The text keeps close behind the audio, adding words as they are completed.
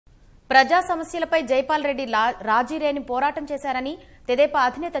ప్రజా సమస్యలపై జైపాల్ రెడ్డి రాజీలేని పోరాటం చేశారని తెదేపా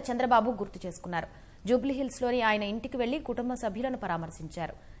అధినేత చంద్రబాబు గుర్తు చేసుకున్నారు. జూబ్లీహిల్స్లోని ఆయన ఇంటికి వెళ్లి కుటుంబ సభ్యులను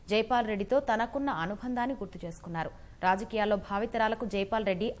పరామర్శించారు. జైపాల్ రెడ్డితో తనకున్న అనుబంధాన్ని గుర్తు చేసుకున్నారు. రాజకీయాల్లో భావితరాలకు జైపాల్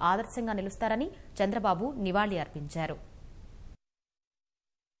రెడ్డి ఆదర్శంగా నిలుస్తారని చంద్రబాబు నివాళి అర్పించారు.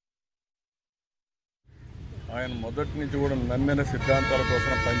 ఆయన మొదటి నుంచి కూడా నమ్మిన సిద్ధాంతాల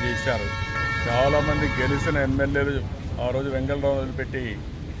కోసం పనిచేశారు. చాలామంది గెలిచిన ఎమ్మెల్యేలు ఆ రోజు వెంగళరావు వదిలిపెట్టి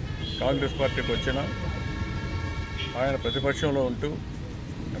కాంగ్రెస్ పార్టీకి వచ్చిన ఆయన ప్రతిపక్షంలో ఉంటూ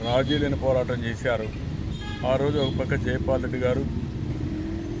రాజీలేని పోరాటం చేశారు. ఆ రోజు ఒక పక్క జైపాల్ రెడ్డి గారు,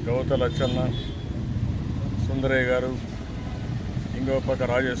 గౌత లచ్చన్న, సుందరయ్య గారు, ఇంకో పక్క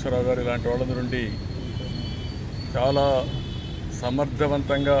రాజేశ్వరరావు గారు ఇలాంటి వాళ్ళ నుండి చాలా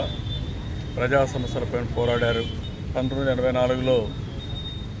సమర్థవంతంగా ప్రజా సమస్యలపై పోరాడారు. 1984లో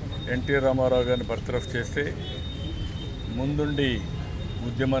ఎన్టీ రామారావు గారిని బర్తరఫ్ చేస్తే ముందుండి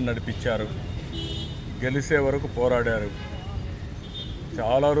ఉద్యమాన్ని నడిపించారు. గెలిసే వరకు పోరాడారు.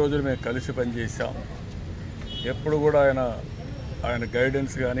 చాలా రోజులు మేము కలిసి పనిచేసాం. ఎప్పుడు కూడా ఆయన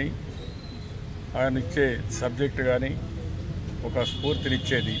గైడెన్స్ కానీ ఆయన ఇచ్చే సబ్జెక్ట్ కానీ ఒక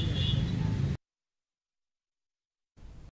స్ఫూర్తినిచ్చేది.